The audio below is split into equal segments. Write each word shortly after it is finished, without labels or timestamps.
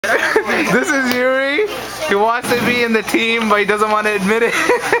This is Yuri. He wants to be in the team, but he doesn't want to admit it.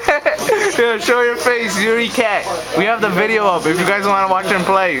 Yo, show your face, Yuri Cat. We have the video up if you guys want to watch him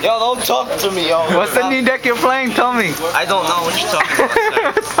play. Yo, don't talk to me, yo. What's the new deck you're playing? Tell me. I don't know what you're talking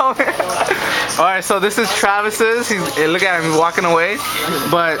about. Tell me. Alright, so this is Travis's. Look at him, he's walking away.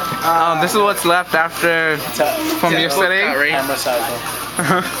 But this is what's left after from yesterday.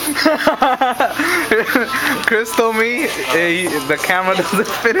 Chris told me the camera doesn't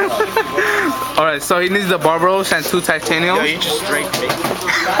fit him. Alright, so he needs the Barbaros and 2 titanium. Yo, you just raped me.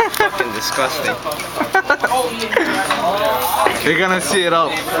 Fucking disgusting. You're gonna see it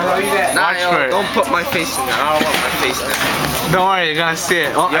up. Nah, yo, don't put my face in there. I don't want my face there. Don't worry, you're gonna see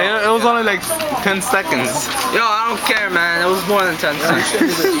it. Oh, it was only like 10 seconds. Yo, I don't care, man. It was more than 10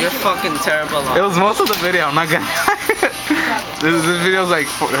 seconds. You're fucking terrible. It was most of the video, I'm not gonna this video's like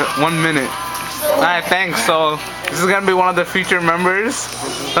 1 minute. Alright, thanks. So this is gonna be one of the future members.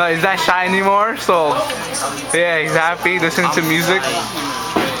 He's not shy anymore, so yeah, he's happy listening to music.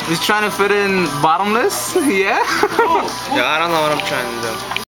 He's trying to fit in bottomless, yeah? Yo, I don't know what I'm trying to do.